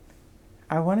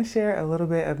I want to share a little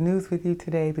bit of news with you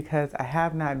today because I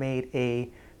have not made a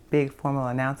big formal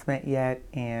announcement yet,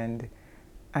 and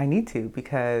I need to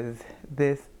because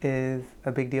this is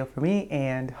a big deal for me,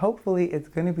 and hopefully it's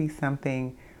going to be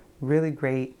something really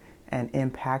great and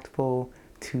impactful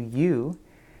to you.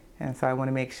 And so I want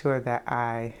to make sure that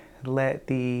I let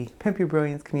the Pimp Your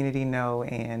Brilliance community know,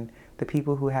 and the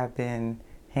people who have been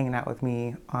hanging out with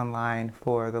me online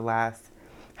for the last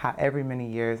however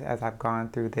many years as I've gone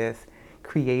through this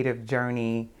creative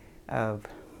journey of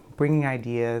bringing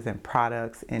ideas and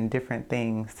products and different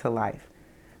things to life.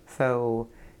 So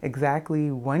exactly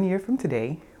 1 year from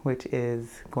today, which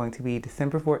is going to be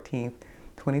December 14th,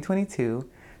 2022,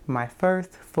 my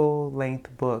first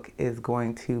full-length book is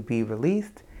going to be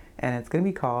released, and it's going to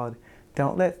be called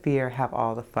Don't Let Fear Have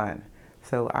All the Fun.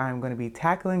 So I'm going to be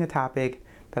tackling a topic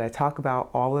that I talk about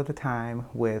all of the time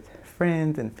with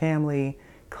friends and family,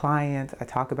 clients. I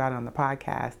talk about it on the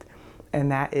podcast, and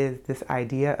that is this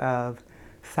idea of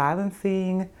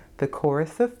silencing the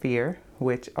chorus of fear,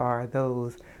 which are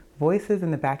those voices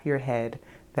in the back of your head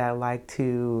that like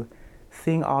to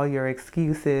sing all your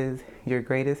excuses, your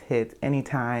greatest hits,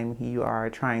 anytime you are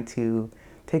trying to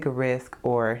take a risk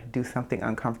or do something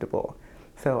uncomfortable.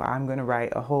 So I'm going to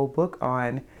write a whole book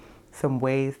on some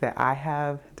ways that I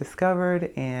have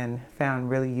discovered and found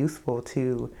really useful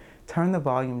to turn the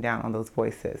volume down on those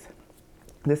voices.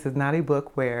 This is not a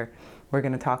book where we're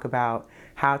going to talk about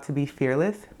how to be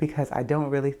fearless, because I don't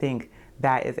really think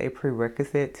that is a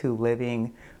prerequisite to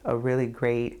living a really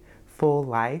great full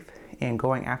life and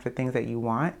going after things that you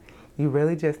want. You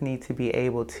really just need to be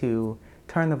able to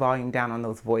turn the volume down on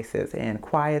those voices and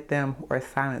quiet them or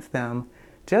silence them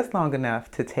just long enough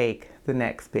to take the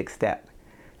next big step.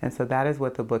 And so that is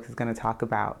what the book is going to talk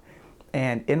about.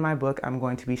 And in my book, I'm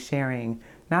going to be sharing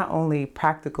not only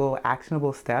practical,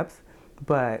 actionable steps,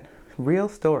 but real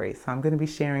stories. So I'm going to be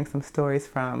sharing some stories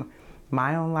from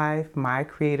my own life, my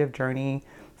creative journey,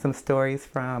 some stories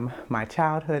from my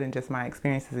childhood and just my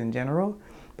experiences in general.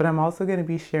 But I'm also going to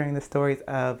be sharing the stories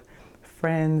of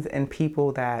friends and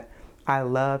people that I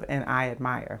love and I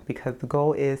admire, because the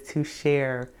goal is to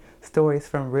share stories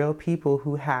from real people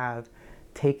who have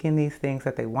taken these things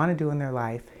that they want to do in their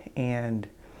life, and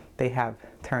they have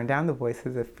turned down the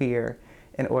voices of fear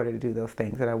in order to do those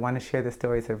things. And I want to share the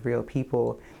stories of real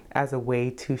people as a way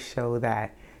to show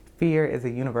that fear is a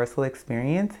universal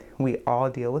experience. We all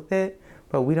deal with it,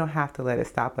 but we don't have to let it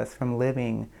stop us from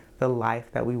living the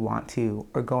life that we want to,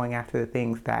 or going after the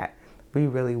things that we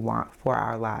really want for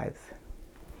our lives.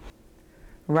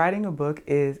 Writing a book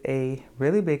is a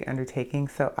really big undertaking,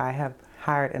 so I have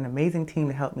hired an amazing team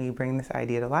to help me bring this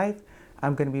idea to life.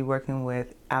 I'm going to be working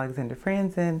with Alexander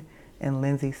Franzen and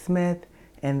Lindsay Smith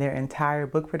and their entire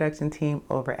book production team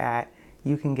over at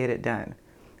You Can Get It Done.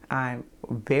 I'm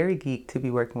very geeked to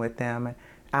be working with them.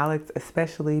 Alex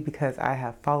especially, because I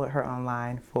have followed her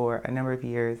online for a number of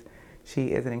years. She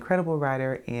is an incredible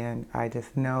writer, and I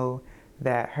just know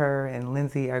that her and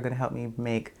Lindsay are going to help me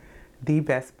make the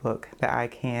best book that I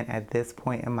can at this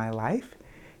point in my life,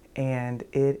 and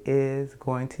it is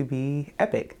going to be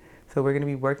epic. So we're going to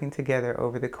be working together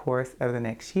over the course of the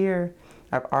next year.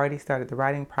 I've already started the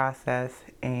writing process,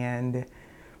 and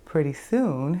pretty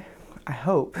soon, I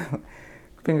hope,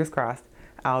 fingers crossed,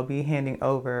 I'll be handing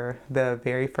over the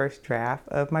very first draft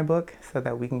of my book so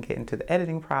that we can get into the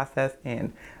editing process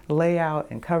and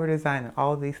layout and cover design and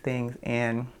all of these things.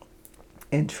 And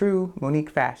in true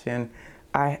Monique fashion,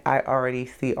 I already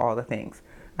see all the things.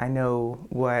 I know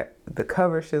what the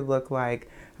cover should look like.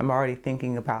 I'm already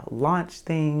thinking about launch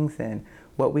things and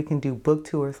what we can do book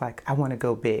tours. Like, I want to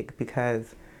go big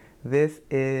because this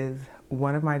is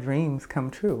one of my dreams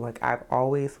come true. Like, I've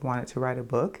always wanted to write a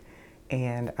book,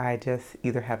 and I just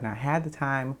either have not had the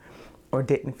time or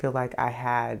didn't feel like I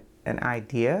had an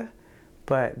idea.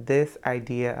 But this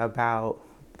idea about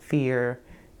fear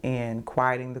and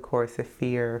quieting the chorus of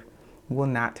fear will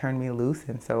not turn me loose.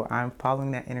 And so I'm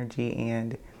following that energy,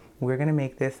 and we're going to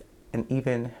make this an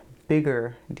even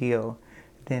bigger deal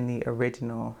than the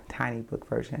original tiny book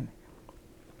version.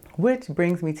 Which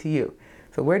brings me to you.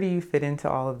 So where do you fit into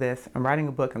all of this? I'm writing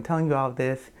a book. I'm telling you all of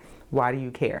this. Why do you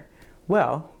care?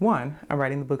 Well, one, I'm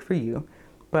writing the book for you.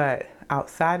 But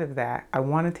outside of that, I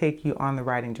want to take you on the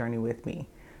writing journey with me.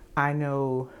 I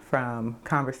know from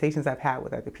conversations I've had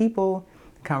with other people,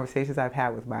 conversations I've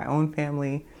had with my own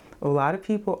family, a lot of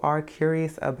people are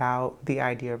curious about the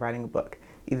idea of writing a book.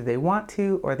 Either they want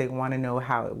to, or they want to know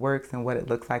how it works and what it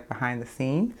looks like behind the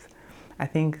scenes. I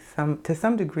think to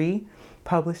some degree,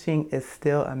 publishing is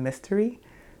still a mystery.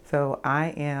 So I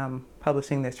am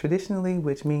publishing this traditionally,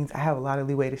 which means I have a lot of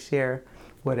leeway to share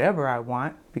whatever I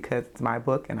want because it's my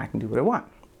book and I can do what I want.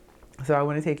 So I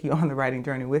want to take you on the writing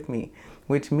journey with me,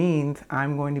 which means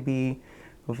I'm going to be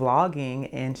vlogging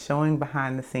and showing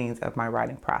behind the scenes of my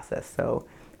writing process. So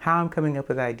how I'm coming up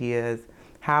with ideas,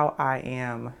 how I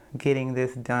am getting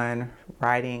this done,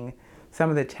 writing,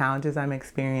 some of the challenges I'm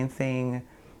experiencing,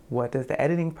 what does the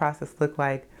editing process look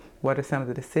like, what are some of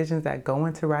the decisions that go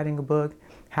into writing a book,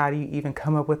 how do you even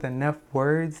come up with enough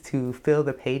words to fill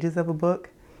the pages of a book.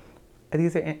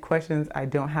 These are questions I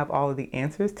don't have all of the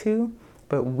answers to,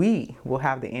 but we will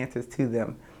have the answers to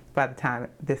them by the time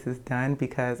this is done,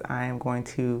 because I am going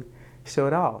to show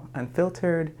it all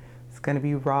unfiltered. It's going to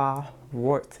be raw,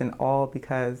 warts and all,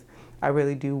 because I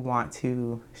really do want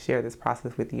to share this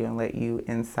process with you and let you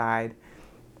inside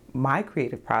my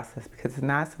creative process, because it's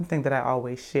not something that I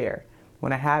always share.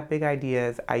 When I have big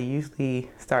ideas, I usually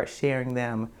start sharing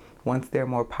them once they're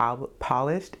more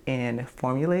polished and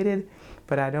formulated,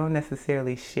 but I don't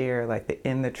necessarily share like the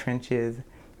in the trenches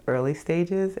early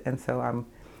stages. And so I'm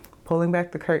pulling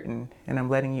back the curtain and I'm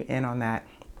letting you in on that.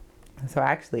 So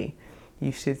actually,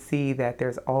 you should see that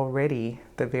there's already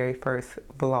the very first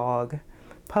vlog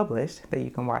published that you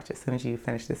can watch as soon as you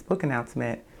finish this book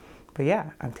announcement. But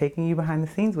yeah, I'm taking you behind the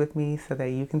scenes with me so that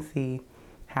you can see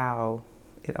how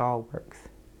it all works.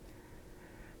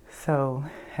 So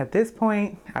at this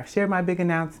point, I've shared my big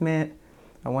announcement.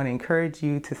 I want to encourage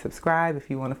you to subscribe if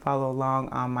you want to follow along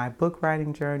on my book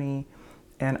writing journey.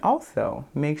 And also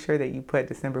make sure that you put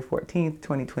December 14th,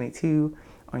 2022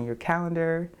 on your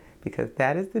calendar, because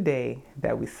that is the day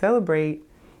that we celebrate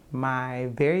my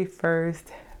very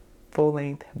first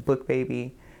full-length book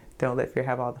baby, Don't Let Fear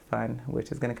Have All the Fun,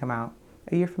 which is going to come out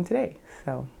a year from today.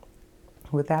 So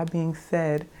with that being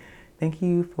said, thank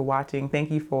you for watching.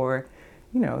 Thank you for,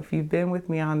 if you've been with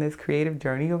me on this creative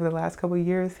journey over the last couple of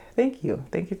years, thank you.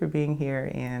 Thank you for being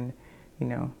here and,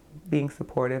 being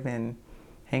supportive and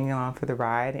hanging on for the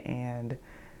ride. And,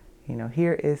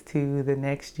 here is to the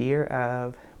next year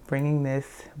of bringing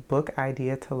this book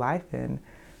idea to life, and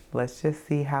let's just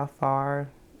see how far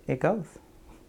it goes.